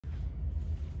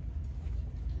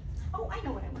Oh, I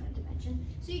know what I wanted to mention.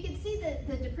 So you can see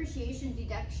the depreciation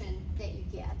deduction that you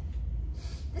get.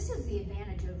 This is the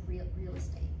advantage of real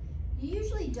estate. You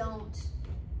usually don't,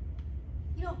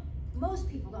 most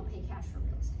people don't pay cash for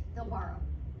real estate. They'll borrow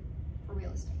for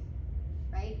real estate,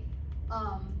 right?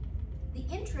 The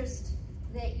interest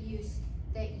that you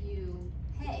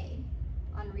pay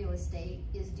on real estate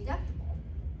is deductible.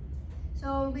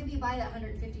 So maybe you buy that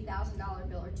 $150,000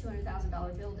 bill or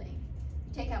 $200,000 building.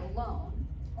 You take out a loan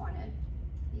on it.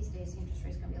 These days the interest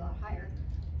rate's gonna be a lot higher.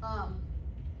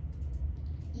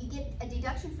 You get a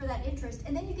deduction for that interest,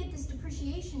 and then you get this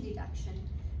depreciation deduction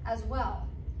as well.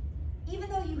 Even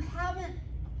though you haven't,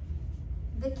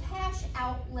 the cash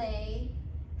outlay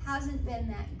hasn't been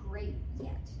that great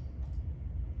yet.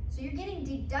 So you're getting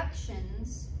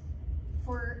deductions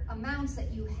for amounts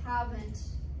that you haven't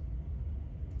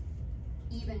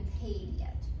even paid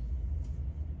yet.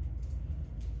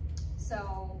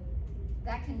 So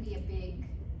that can be a big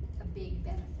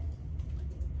benefit.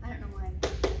 I don't know why I'm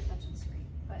touching the screen,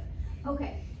 but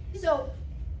okay. So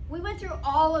we went through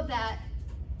all of that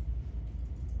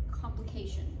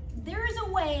complication. There is a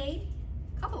way,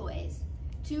 a couple of ways,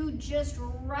 to just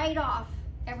write off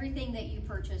everything that you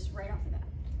purchase right off the bat.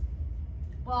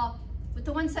 Well, with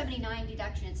the 179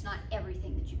 deduction, it's not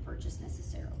everything that you purchase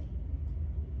necessarily.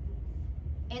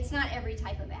 It's not every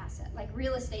type of asset. Like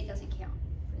real estate doesn't count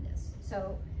for this.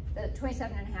 So the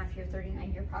 27.5-year,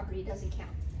 39-year property doesn't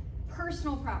count.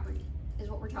 Personal property is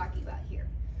what we're talking about here.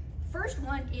 First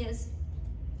one is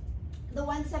the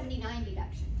 179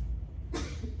 deduction.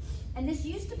 And this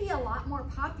used to be a lot more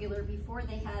popular before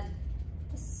they had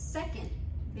a second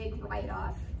big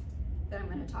write-off that I'm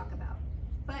going to talk about.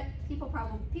 But people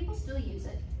still use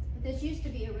it. But this used to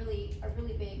be a really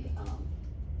big,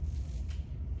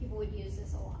 people would use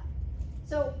this a lot.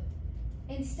 So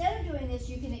instead of doing this,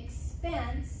 you can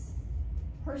expense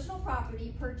personal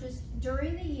property purchased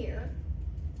during the year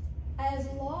as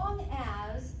long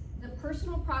as the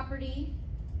personal property,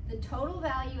 the total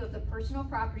value of the personal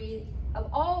property, of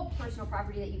all personal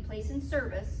property that you place in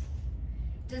service,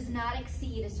 does not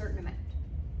exceed a certain amount.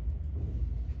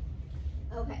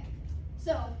 Okay,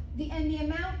 so the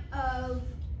amount of,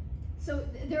 so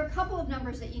there are a couple of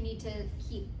numbers that you need to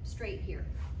keep straight here.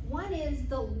 One is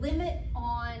the limit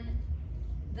on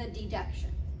the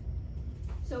deduction.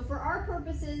 So for our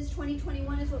purposes,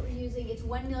 2021 is what we're using. It's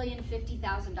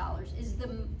 $1,050,000 is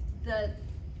the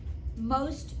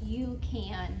most you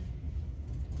can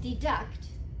deduct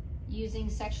using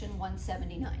section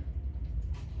 179.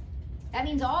 That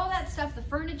means all that stuff, the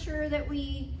furniture that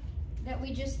we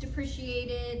just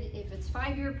depreciated, if it's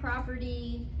 5-year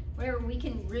property, whatever, we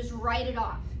can just write it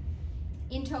off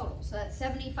in total. So that's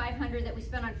 $7,500 that we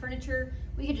spent on furniture,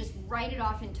 we can just write it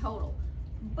off in total.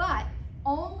 But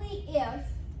only if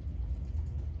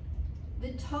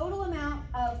the total amount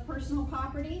of personal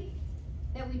property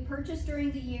that we purchased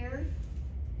during the year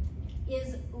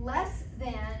is less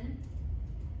than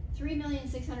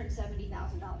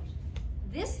 $3,670,000.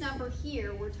 This number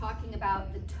here, we're talking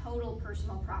about the total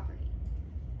personal property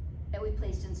that we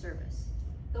placed in service.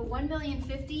 The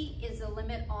 $1,050,000 is the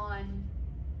limit on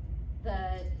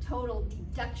the total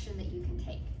deduction that you can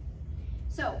take.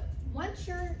 So once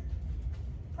your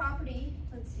property,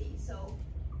 let's see, so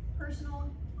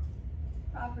personal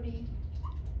property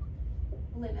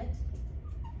limit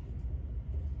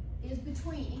is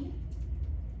between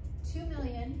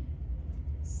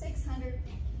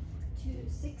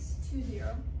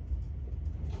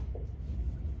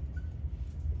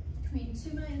between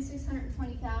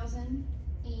 $2,620,000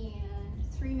 and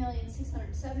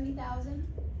 $3,670,000.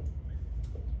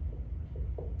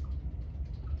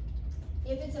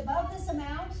 If it's above this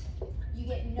amount, you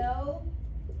get no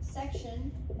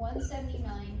section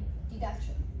 179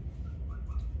 deduction.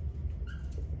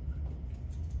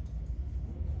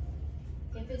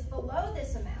 If it's below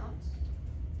this amount,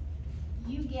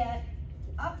 you get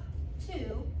up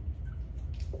to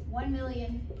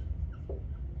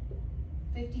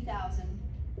 $1,050,000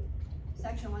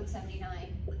 section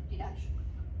 179 deduction.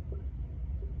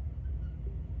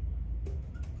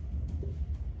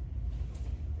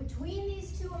 Between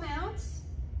these two amounts,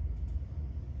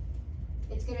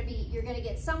 it's going to be, you're going to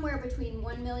get somewhere between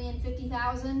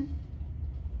 $1,050,000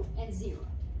 and 0.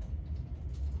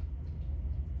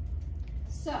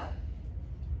 So,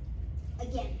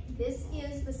 again, this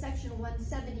is the section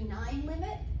 179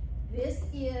 limit. This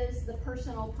is the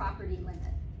personal property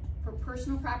limit for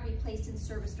personal property placed in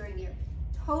service during the year.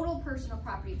 Total personal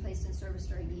property placed in service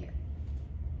during the year.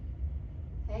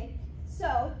 Okay,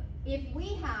 so if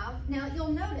we have, now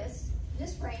you'll notice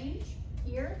this range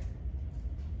here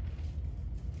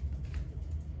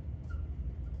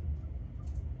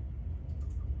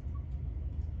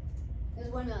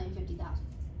 $1,050,000.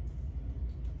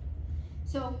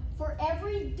 So for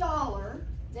every dollar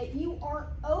that you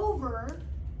are over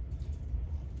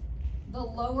the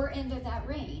lower end of that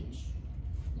range,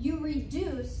 you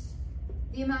reduce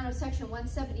the amount of Section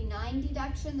 179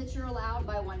 deduction that you're allowed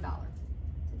by $1.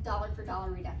 It's a dollar for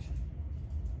dollar reduction.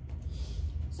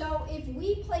 So if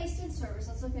we placed in service,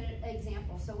 let's look at an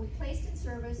example. So we placed in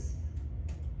service,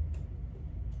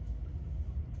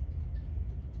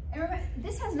 and remember,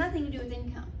 this has nothing to do with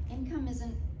income. Income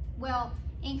isn't, well,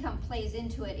 income plays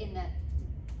into it in that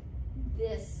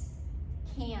this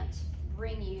can't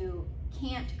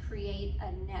create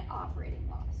a net operating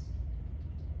loss.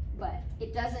 But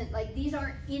it doesn't, like, these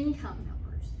aren't income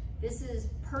numbers. This is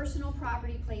personal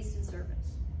property placed in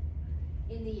service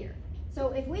in the year. So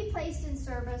if we placed in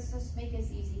service, let's make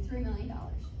this easy, $3 million.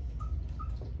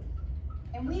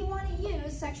 And we want to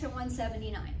use Section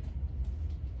 179.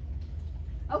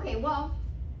 Okay, well,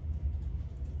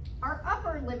 our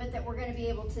upper limit that we're going to be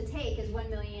able to take is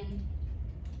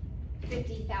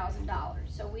 $1,050,000.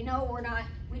 So we know we're not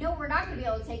going to be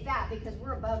able to take that because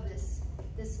we're above this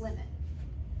limit.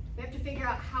 We have to figure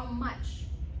out how much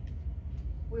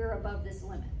we're above this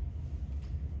limit.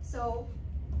 So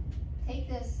take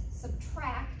this,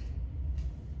 subtract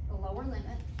the lower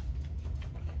limit,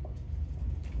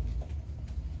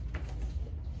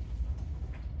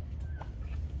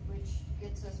 which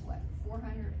gets us what,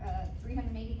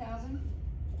 380,000?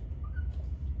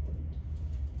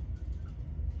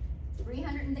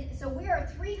 So we are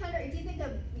 300, if you think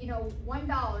of, $1, 1,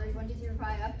 2, 3, 4,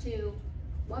 5, up to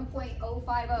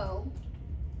 1.050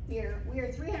 here, we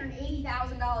are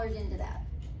 $380,000 into that,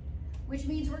 which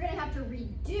means we're going to have to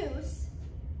reduce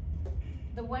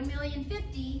the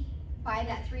 $1,050,000 by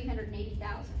that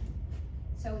 $380,000.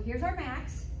 So here's our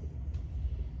max,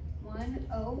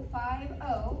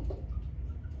 1,050,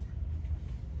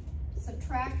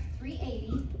 subtract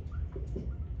 380.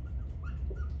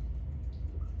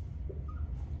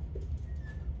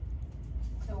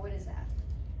 So what is that?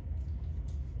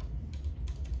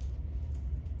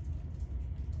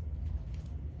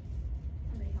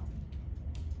 Somebody help me.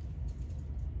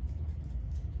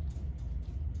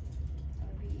 That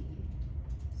would be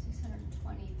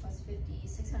 620 plus 50,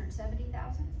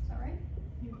 670,000. Is that right?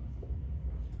 Yeah.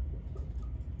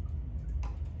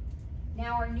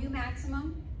 Now our new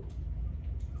maximum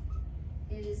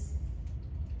is,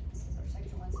 this is our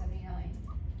Section 179,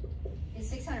 is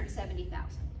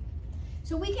 670,000.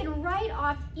 So we can write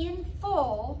off in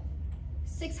full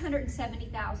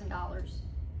 $670,000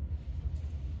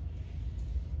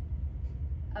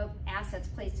 of assets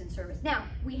placed in service. Now,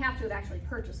 we have to have actually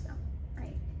purchased them,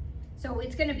 right? So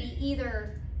it's going to be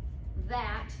either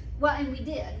that, well, and we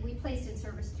did. We placed in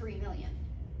service $3 million.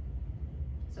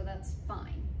 So that's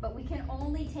fine. But we can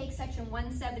only take Section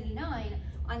 179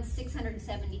 on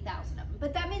 670,000 of them.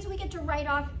 But that means we get to write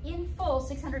off in full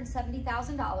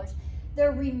 $670,000. The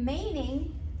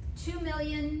remaining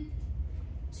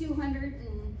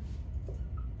 $2,200,000,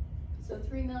 so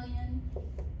 $3 million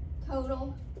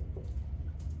total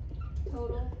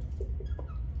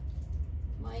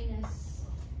minus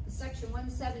the Section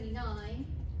 179.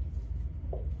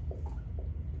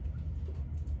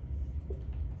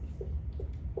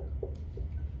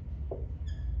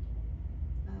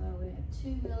 We have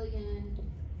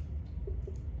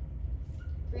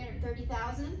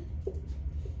 $2,330,000.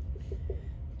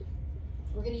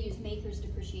 We're going to use maker's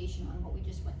depreciation on what we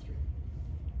just went through.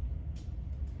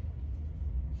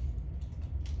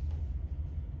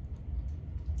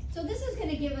 So this is going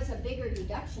to give us a bigger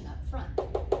deduction up front,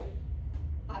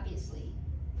 obviously,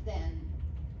 than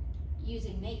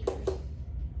using makers.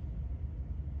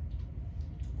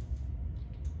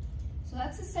 So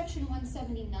that's a Section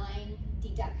 179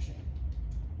 deduction.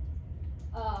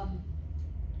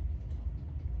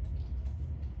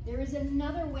 There is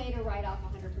another way to write off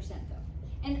 100% though.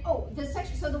 And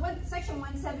Section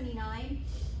 179,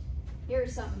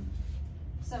 here's some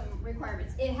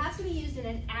requirements. It has to be used in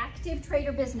an active trade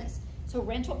or business. So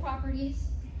rental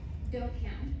properties don't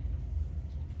count.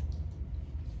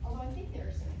 Although I think there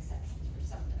are some exceptions for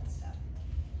some of that stuff.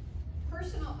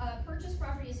 Purchase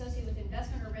property associated with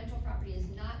investment or rental property is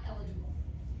not eligible.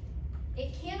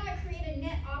 It cannot create a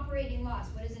net operating loss.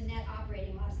 What is a net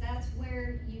operating loss? That's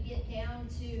where you get down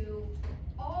to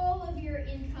all of your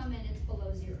income and it's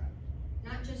below zero.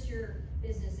 Not just your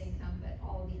business income, but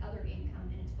all the other income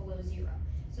and it's below zero.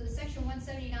 So the Section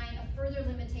 179, a further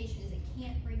limitation is it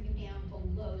can't bring you down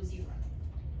below zero.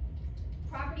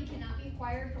 Property cannot be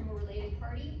acquired from a related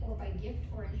party or by gift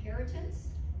or inheritance.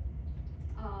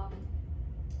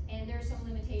 And there are some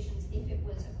limitations if it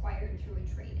was acquired through a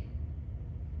trade-in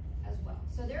as well.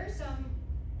 So there are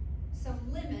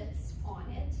some limits on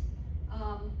it.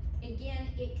 Again,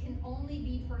 it can only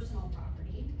be personal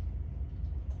property.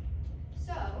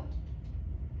 So,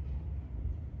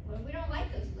 what if we don't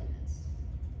like those limits?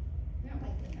 We don't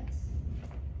like limits.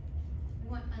 We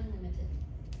want unlimited,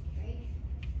 right?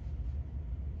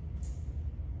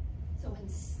 So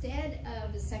instead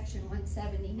of the section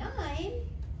 179,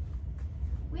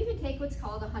 we could take what's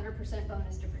called 100%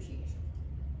 bonus depreciation.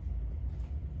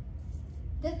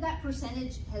 That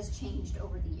percentage has changed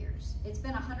over the years. It's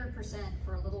been 100%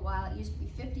 for a little while. It used to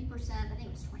be 50%. I think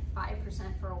it was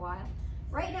 25% for a while.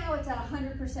 Right now it's at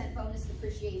 100% bonus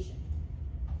depreciation.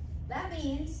 That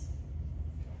means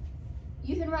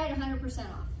you can write 100%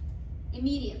 off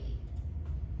immediately.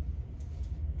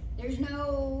 There's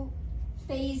no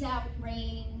phase out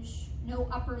range, no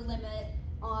upper limit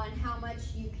on how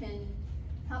much you can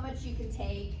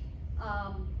take.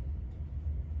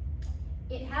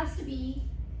 It has to be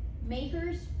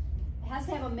has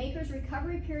to have a maker's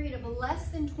recovery period of less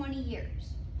than 20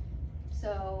 years.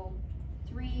 So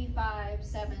 3, 5,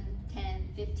 7, 10,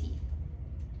 15.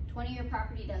 20-year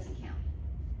property doesn't count.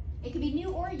 It could be new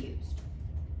or used,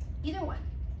 either one.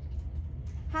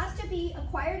 Has to be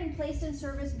acquired and placed in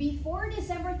service before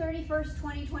December 31st,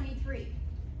 2023.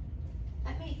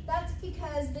 I mean, that's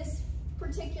because this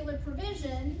particular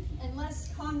provision,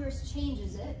 unless Congress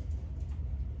changes it,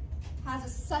 has a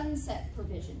sunset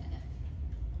provision in it.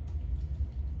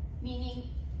 Meaning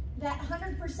that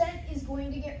 100% is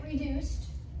going to get reduced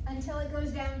until it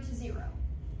goes down to 0.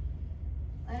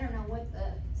 I don't know what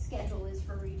the schedule is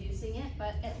for reducing it,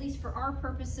 but at least for our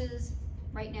purposes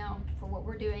right now, for what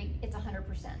we're doing, it's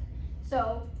 100%.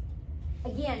 So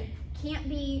again, can't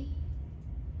be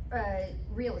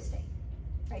real estate,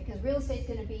 right? Because real estate's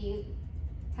going to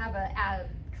have a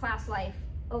class life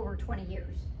over 20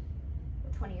 years,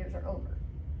 or 20 years or over.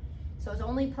 So it's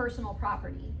only personal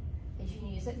property that you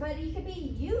can use it, but it could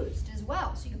be used as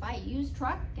well. So you can buy a used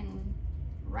truck and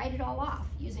write it all off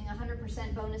using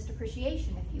 100% bonus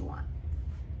depreciation if you want.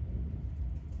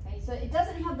 Okay, so it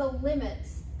doesn't have the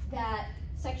limits that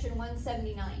Section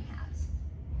 179 has.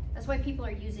 That's why people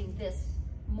are using this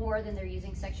more than they're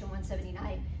using Section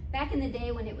 179. Back in the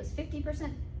day when it was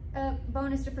 50%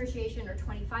 bonus depreciation or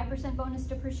 25% bonus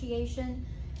depreciation,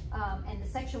 and the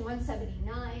Section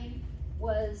 179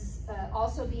 was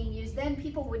also being used, then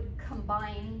people would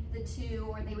combine the two,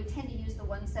 or they would tend to use the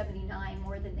 179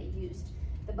 more than they used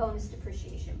the bonus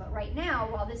depreciation. But right now,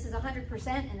 while this is 100%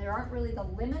 and there aren't really the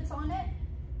limits on it,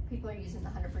 people are using the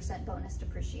 100% bonus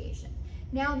depreciation.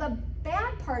 Now, the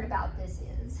bad part about this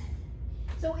is,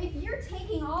 so if you're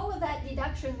taking all of that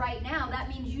deduction right now, that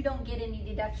means you don't get any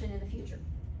deduction in the future.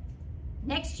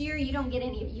 Next year, you don't get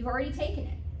any, you've already taken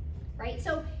it, right?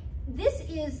 So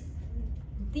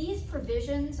these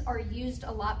provisions are used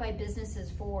a lot by businesses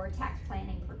for tax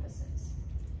planning purposes.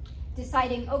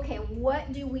 Deciding, okay,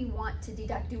 what do we want to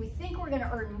deduct? Do we think we're gonna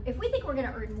earn, if we think we're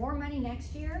gonna earn more money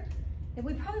next year, then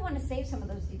we probably wanna save some of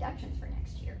those deductions for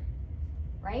next year,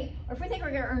 right? Or if we think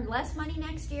we're gonna earn less money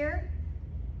next year,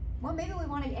 well, maybe we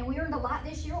wanna, and we earned a lot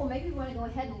this year, well, maybe we wanna go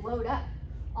ahead and load up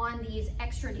on these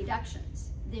extra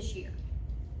deductions this year,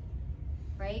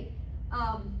 right?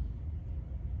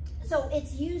 So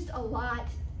it's used a lot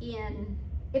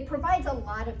it provides a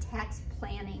lot of tax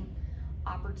planning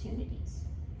opportunities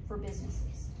for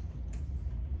businesses.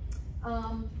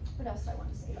 What else do I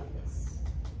want to say about this?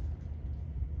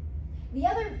 The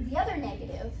other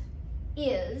negative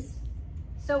is,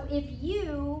 so if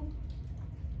you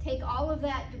take all of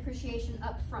that depreciation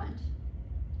up front,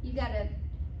 you got a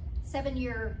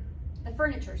 7-year, the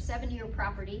furniture, 7-year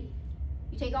property,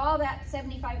 you take all that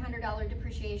 $7,500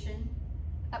 depreciation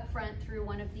up front through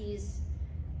one of these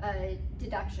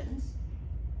deductions,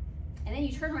 and then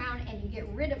you turn around and you get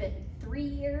rid of it in 3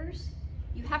 years,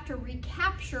 you have to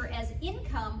recapture as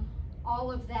income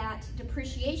all of that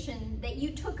depreciation that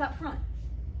you took up front,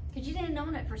 because you didn't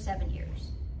own it for 7 years,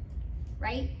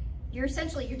 right? You're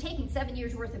taking 7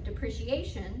 years worth of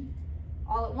depreciation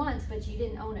all at once, but you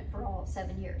didn't own it for all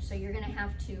 7 years. So you're gonna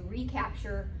have to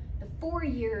recapture the 4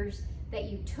 years that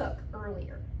you took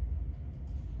earlier.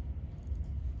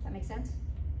 Does that make sense?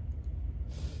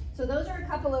 So those are a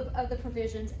couple of the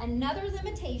provisions. Another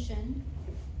limitation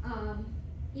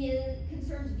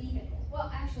concerns vehicles. Well,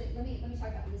 actually, let me talk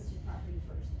about listed property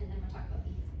first, and then we'll talk about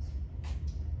vehicles.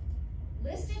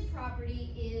 Listed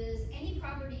property is any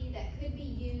property that could be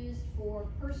used for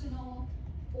personal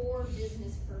or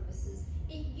business purposes.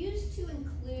 It used to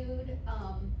include,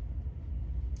 I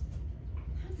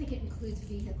don't think it includes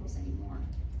vehicles anymore.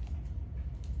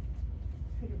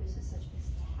 Trader business such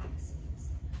as taxis.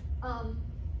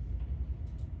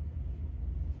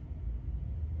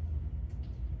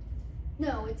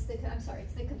 No, it's the, I'm sorry,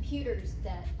 it's the computers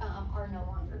that are no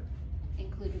longer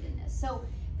included in this. So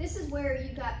this is where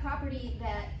you've got property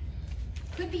that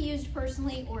could be used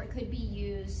personally or it could be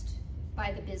used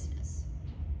by the business,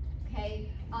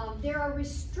 okay? There are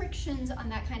restrictions on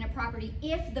that kind of property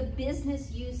if the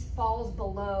business use falls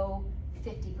below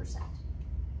 50%,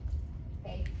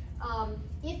 okay?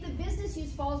 If the business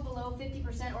use falls below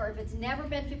 50% or if it's never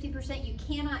been 50%, you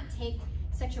cannot take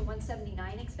Section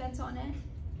 179 expense on it.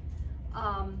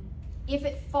 If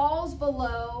it falls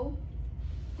below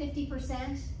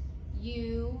 50%,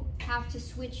 you have to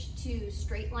switch to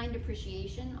straight line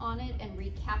depreciation on it and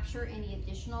recapture any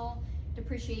additional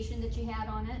depreciation that you had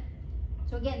on it.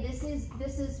 So again, this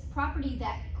is property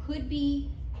that could be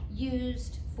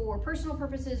used for personal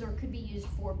purposes or could be used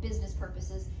for business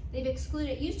purposes. They've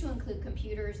excluded, it used to include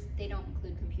computers. They don't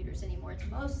include computers anymore. It's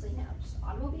mostly now just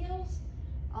automobiles.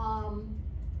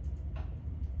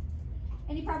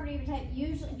 Any property of type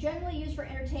generally used for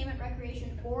entertainment,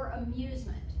 recreation, or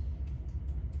amusement.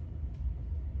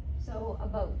 So a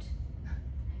boat.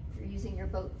 If you're using your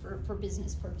boat for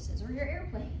business purposes, or your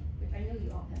airplane, which I know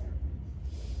you all have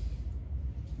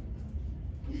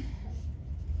airplanes.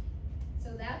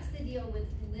 So that's the deal with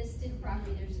listed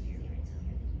property. There's some airplanes on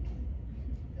here that you can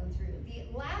go through. The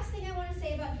last thing I want to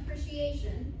say about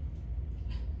depreciation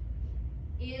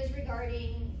is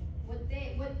regarding what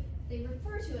they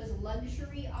refer to as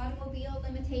luxury automobile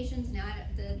limitations. Now,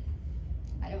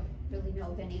 I don't really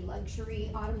know of any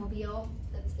luxury automobile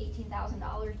that's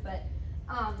 $18,000, but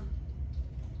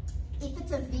if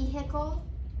it's a vehicle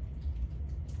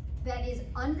that is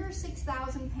under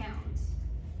 6,000 pounds,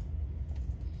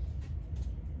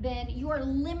 then you are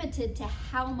limited to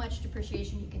how much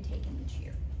depreciation you can take in each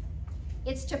year.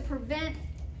 It's to prevent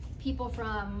people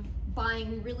from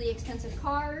buying really expensive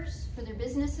cars for their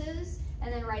businesses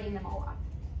and then writing them all off.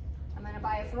 I'm gonna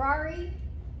buy a Ferrari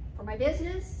for my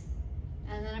business,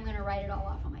 and then I'm gonna write it all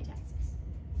off on my taxes.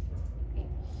 Okay.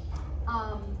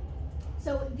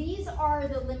 So these are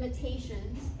the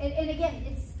limitations. And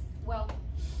again,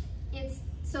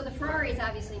 so the Ferrari is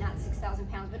obviously not 6,000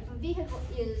 pounds, but if a vehicle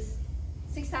is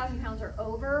 6,000 pounds or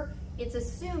over, it's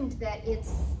assumed that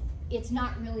it's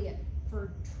not really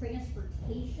for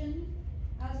transportation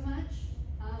as much,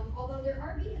 although there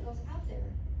are vehicles out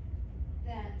there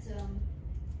that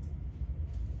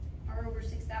are over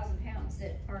 6,000 pounds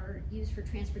that are used for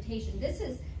transportation. This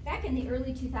is back in the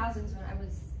early 2000s when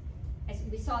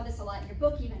we saw this a lot. Your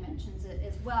book even mentions it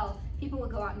as well. People would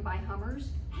go out and buy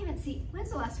Hummers. When's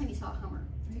the last time you saw a Hummer?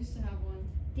 I used to have one.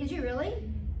 Did you really?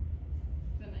 Mm-hmm.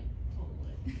 Then I totaled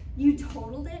it. You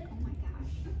totaled it? Oh my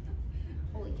gosh.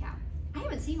 Holy cow. I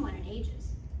haven't seen one in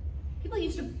ages. There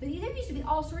used to be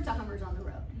all sorts of Hummers on the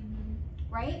road,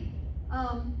 right?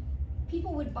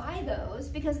 People would buy those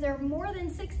because they're more than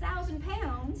 6,000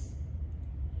 pounds.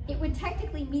 It would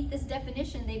technically meet this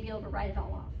definition. They'd be able to write it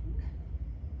all off.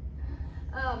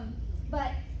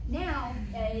 But now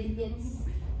it's,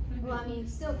 well, I mean,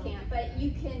 still can't, but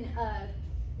you can,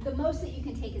 the most that you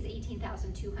can take is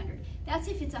 18,200. That's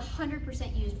if it's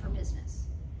 100% used for business.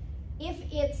 If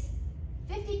it's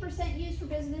 50% used for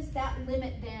business, that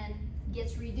limit then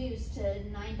gets reduced to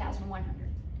 9,100.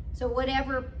 So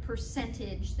whatever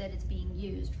percentage that it's being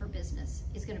used for business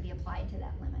is going to be applied to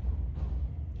that limit.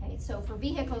 Okay, so for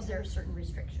vehicles, there are certain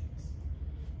restrictions.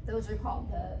 Those are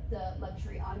called the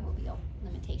luxury automobile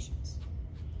limitations.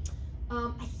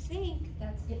 I think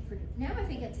that's it for, now I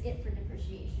think that's it for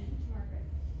depreciation. Margaret.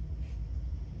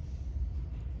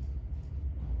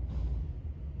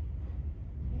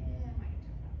 Yeah, I might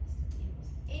talk about this.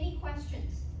 Any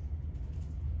questions?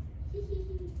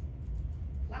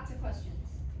 Lots of questions.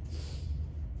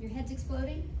 Your head's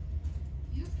exploding?